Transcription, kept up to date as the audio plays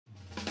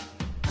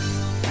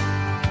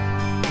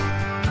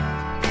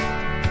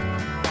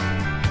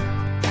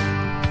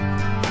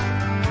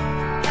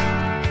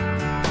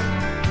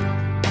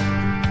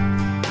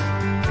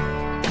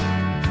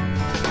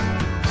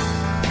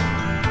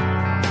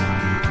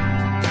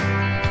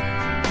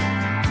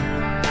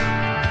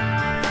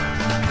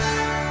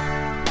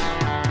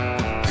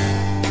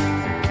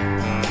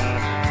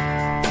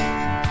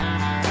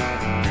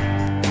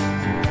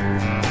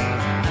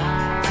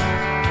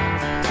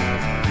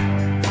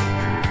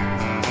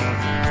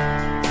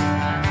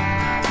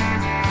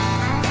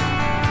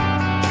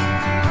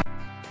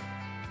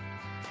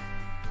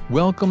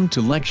Welcome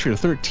to Lecture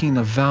 13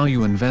 of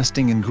Value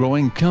Investing in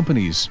Growing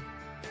Companies.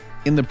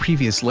 In the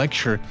previous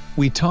lecture,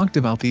 we talked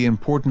about the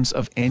importance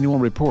of annual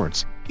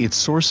reports, its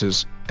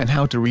sources, and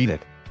how to read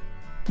it.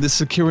 The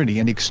Security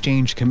and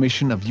Exchange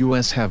Commission of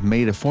US have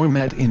made a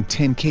format in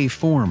 10-K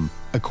form,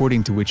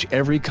 according to which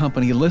every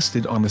company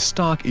listed on the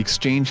stock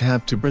exchange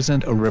have to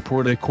present a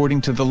report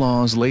according to the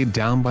laws laid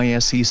down by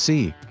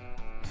SEC.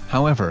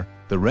 However,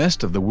 the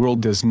rest of the world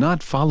does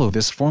not follow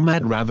this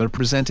format, rather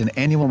present an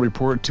annual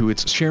report to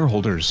its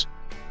shareholders.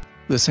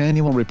 This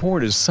annual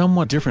report is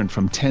somewhat different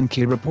from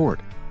 10-K report.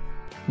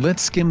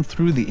 Let's skim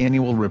through the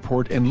annual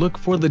report and look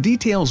for the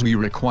details we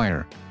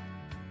require.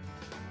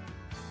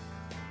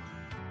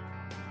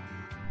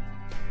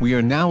 We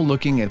are now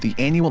looking at the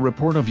annual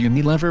report of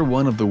Unilever,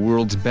 one of the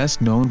world's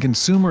best-known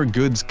consumer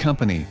goods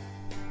company.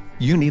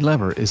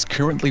 Unilever is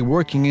currently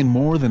working in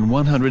more than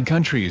 100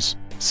 countries,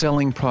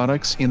 selling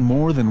products in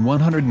more than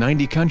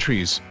 190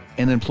 countries,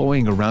 and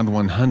employing around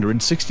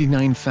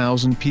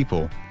 169,000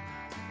 people.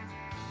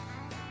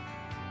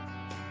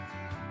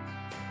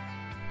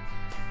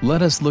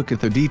 Let us look at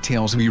the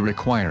details we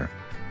require.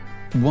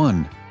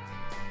 1.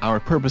 Our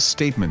purpose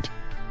statement.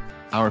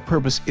 Our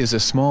purpose is a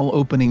small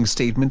opening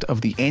statement of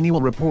the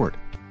annual report.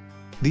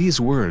 These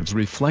words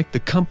reflect the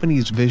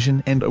company's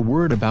vision and a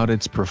word about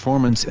its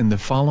performance in the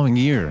following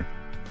year.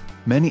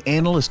 Many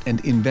analysts and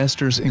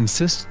investors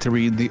insist to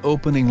read the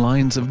opening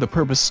lines of the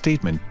purpose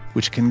statement,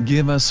 which can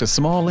give us a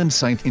small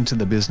insight into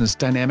the business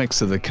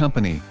dynamics of the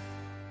company.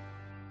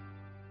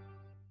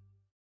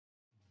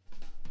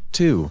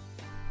 2.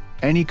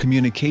 Any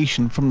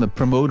communication from the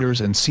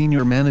promoters and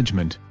senior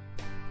management.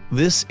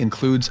 This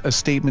includes a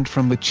statement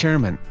from the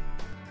chairman.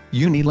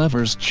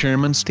 Unilever's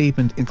chairman's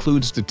statement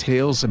includes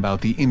details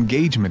about the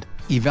engagement,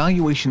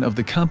 evaluation of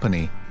the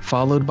company,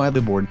 followed by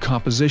the board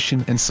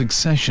composition and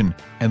succession,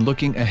 and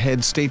looking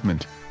ahead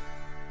statement.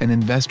 An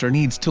investor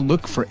needs to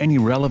look for any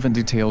relevant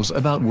details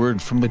about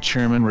word from the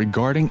chairman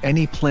regarding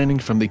any planning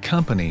from the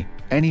company,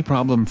 any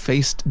problem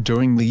faced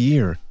during the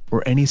year,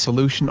 or any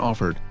solution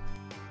offered.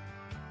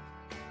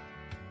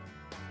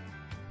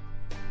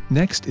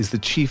 Next is the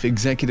Chief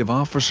Executive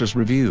Officer's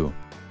review.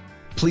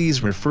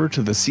 Please refer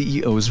to the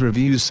CEO's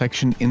review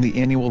section in the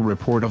annual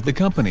report of the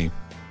company.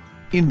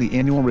 In the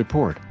annual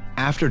report,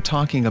 after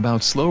talking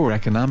about slower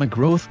economic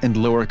growth and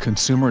lower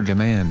consumer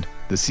demand,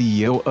 the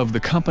CEO of the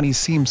company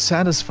seems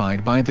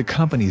satisfied by the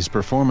company's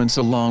performance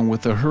along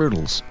with the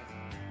hurdles.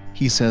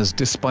 He says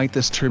despite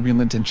this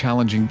turbulent and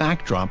challenging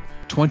backdrop,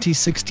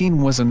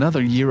 2016 was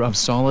another year of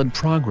solid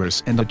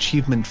progress and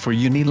achievement for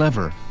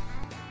Unilever.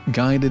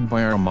 Guided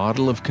by our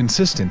model of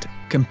consistent,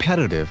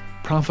 competitive,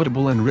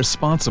 profitable and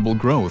responsible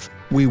growth,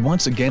 we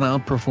once again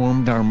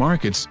outperformed our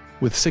markets,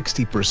 with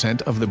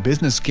 60% of the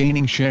business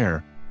gaining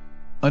share.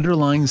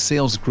 Underlying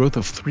sales growth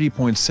of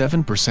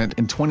 3.7%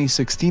 in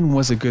 2016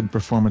 was a good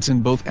performance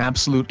in both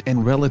absolute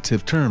and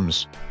relative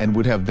terms, and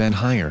would have been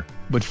higher,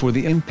 but for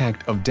the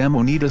impact of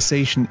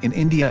demonetization in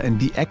India and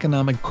the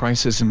economic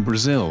crisis in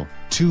Brazil,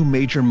 two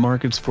major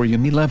markets for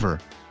Unilever.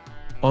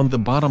 On the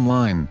bottom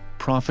line,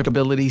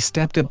 profitability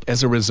stepped up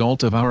as a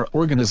result of our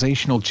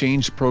organizational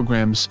change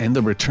programs and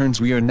the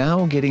returns we are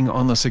now getting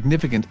on the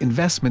significant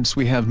investments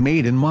we have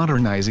made in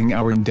modernizing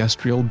our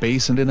industrial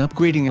base and in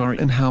upgrading our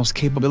in-house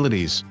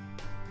capabilities.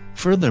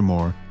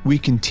 Furthermore, we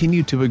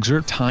continue to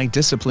exert high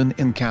discipline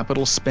in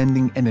capital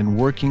spending and in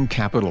working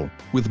capital,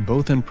 with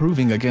both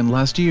improving again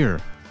last year.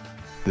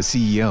 The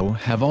CEO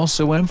have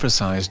also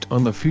emphasized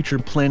on the future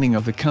planning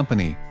of the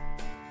company.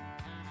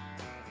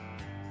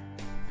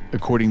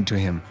 According to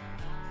him,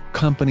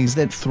 companies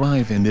that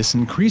thrive in this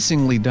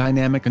increasingly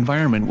dynamic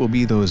environment will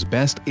be those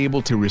best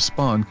able to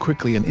respond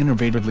quickly and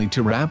innovatively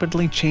to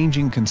rapidly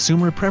changing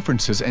consumer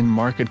preferences and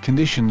market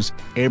conditions,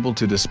 able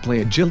to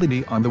display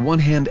agility on the one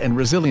hand and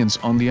resilience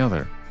on the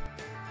other.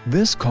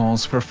 This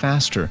calls for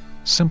faster,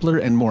 simpler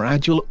and more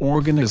agile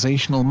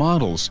organizational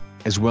models,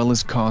 as well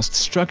as cost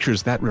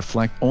structures that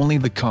reflect only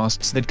the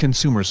costs that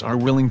consumers are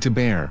willing to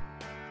bear.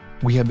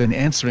 We have been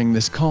answering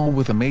this call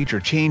with a major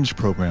change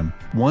program,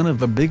 one of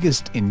the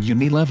biggest in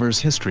Unilever's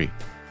history.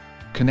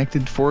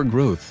 Connected for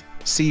Growth,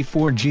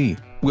 C4G,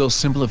 will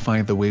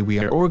simplify the way we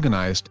are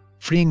organized,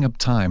 freeing up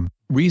time,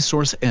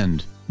 resource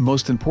and,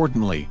 most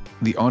importantly,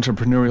 the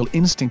entrepreneurial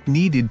instinct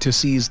needed to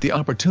seize the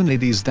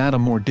opportunities that a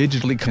more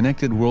digitally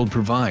connected world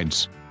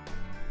provides.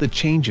 The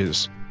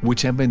changes,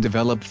 which have been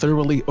developed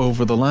thoroughly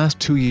over the last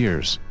 2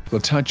 years, will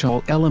touch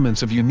all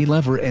elements of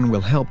Unilever and will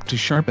help to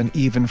sharpen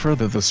even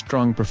further the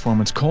strong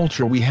performance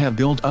culture we have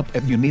built up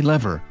at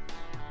Unilever.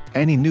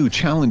 Any new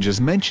challenges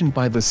mentioned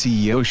by the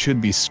CEO should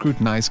be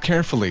scrutinized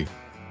carefully.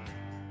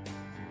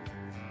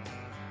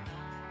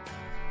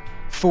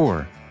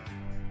 4.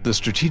 The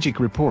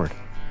Strategic Report.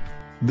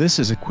 This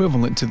is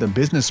equivalent to the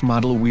business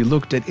model we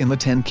looked at in the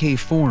 10-K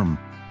form.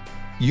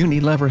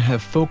 Unilever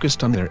have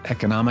focused on their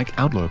economic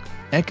outlook,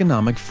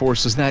 economic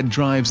forces that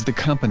drives the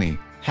company,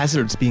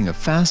 hazards being a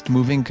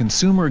fast-moving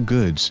consumer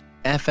goods,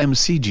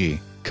 FMCG,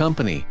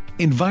 company,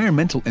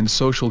 environmental and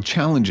social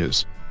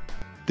challenges.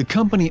 The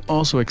company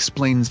also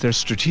explains their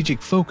strategic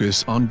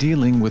focus on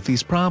dealing with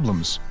these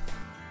problems.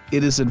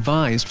 It is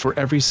advised for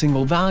every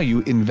single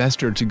value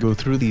investor to go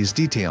through these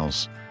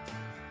details.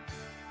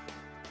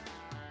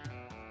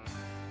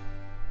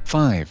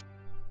 5.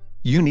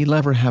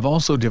 Unilever have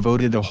also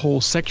devoted a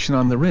whole section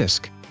on the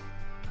risk.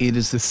 It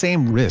is the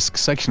same risk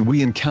section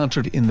we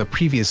encountered in the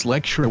previous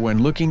lecture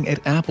when looking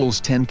at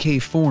Apple's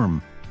 10K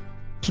form.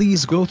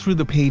 Please go through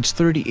the page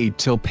 38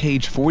 till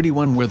page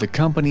 41 where the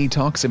company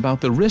talks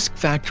about the risk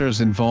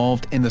factors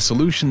involved and the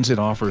solutions it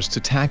offers to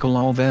tackle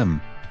all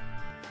them.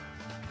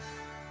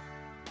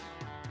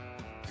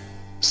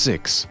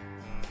 6.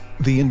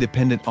 The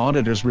Independent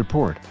Auditor's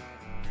Report.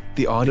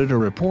 The Auditor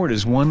Report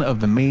is one of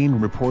the main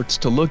reports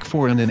to look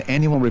for in an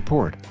annual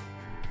report.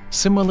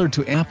 Similar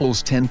to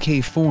Apple's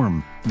 10K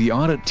form, the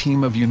audit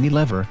team of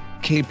Unilever,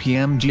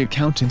 KPMG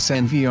accountants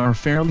NV are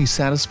fairly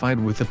satisfied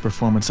with the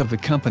performance of the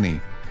company.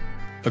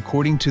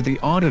 According to the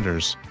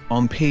auditors,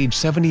 on page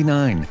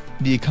 79,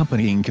 the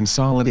accompanying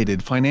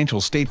consolidated financial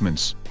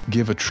statements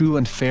give a true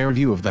and fair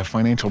view of the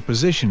financial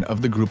position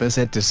of the group as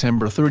at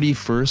December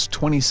 31,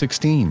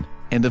 2016,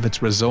 and of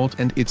its result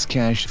and its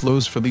cash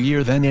flows for the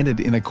year then ended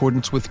in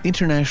accordance with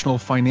International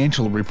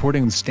Financial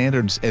Reporting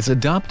Standards as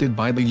adopted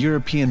by the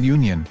European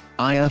Union,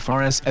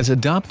 IFRS as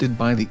adopted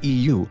by the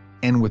EU,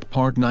 and with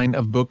Part 9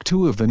 of Book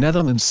 2 of the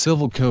Netherlands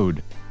Civil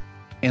Code.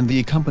 And the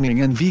accompanying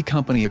NV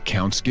company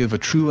accounts give a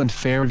true and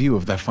fair view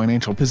of the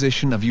financial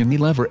position of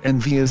Unilever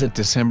NV as at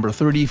December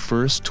 31,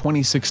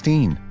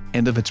 2016,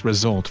 and of its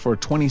result for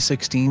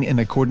 2016 in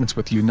accordance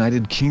with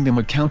United Kingdom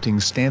accounting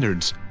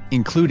standards,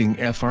 including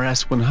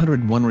FRS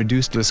 101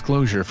 Reduced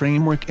Disclosure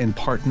Framework and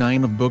Part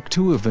 9 of Book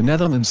 2 of the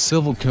Netherlands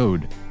Civil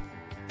Code.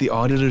 The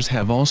auditors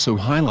have also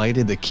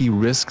highlighted the key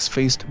risks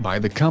faced by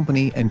the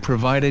company and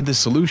provided the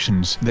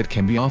solutions that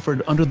can be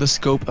offered under the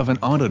scope of an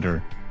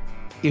auditor.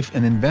 If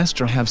an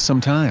investor has some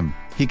time,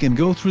 he can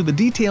go through the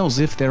details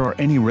if there are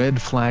any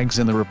red flags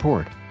in the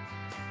report.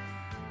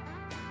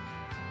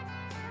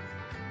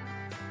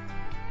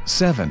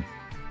 7.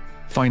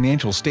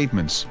 Financial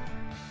statements.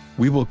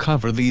 We will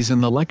cover these in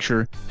the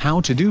lecture,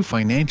 How to Do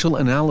Financial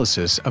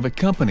Analysis of a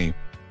Company.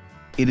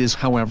 It is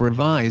however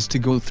advised to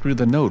go through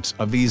the notes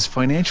of these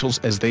financials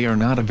as they are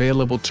not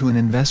available to an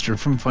investor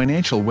from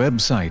financial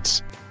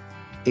websites.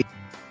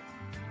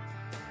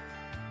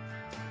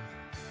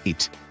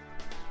 8.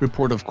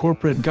 Report of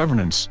Corporate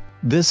Governance.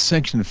 This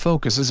section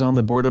focuses on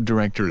the Board of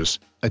Directors,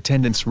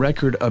 attendance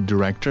record of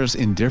directors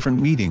in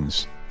different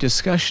meetings,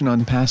 discussion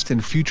on past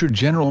and future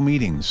general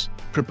meetings,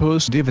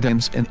 proposed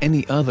dividends and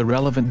any other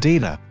relevant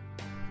data.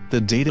 The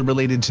data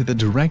related to the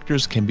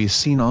directors can be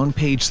seen on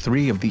page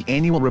 3 of the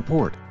annual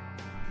report.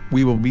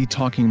 We will be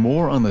talking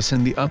more on this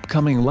in the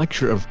upcoming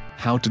lecture of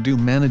How to Do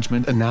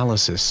Management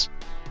Analysis.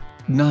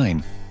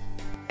 9.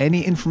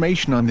 Any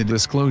information on the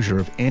disclosure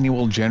of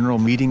annual general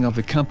meeting of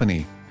the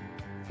company.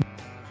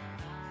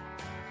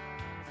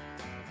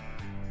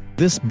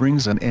 This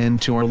brings an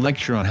end to our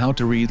lecture on how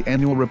to read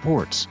annual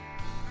reports.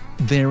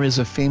 There is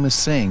a famous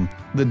saying,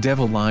 the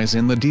devil lies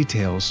in the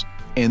details,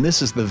 and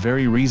this is the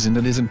very reason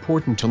it is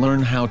important to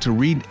learn how to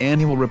read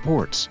annual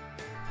reports.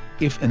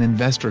 If an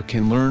investor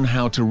can learn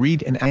how to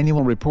read an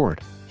annual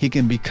report, he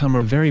can become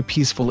a very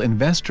peaceful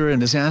investor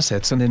and his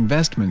assets and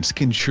investments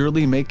can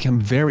surely make him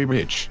very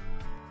rich.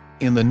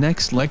 In the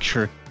next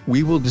lecture,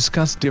 we will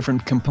discuss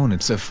different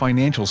components of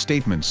financial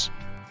statements.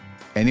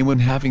 Anyone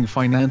having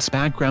finance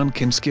background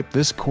can skip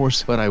this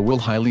course, but I will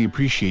highly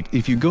appreciate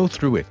if you go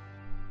through it.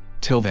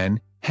 Till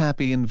then,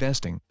 happy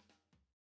investing.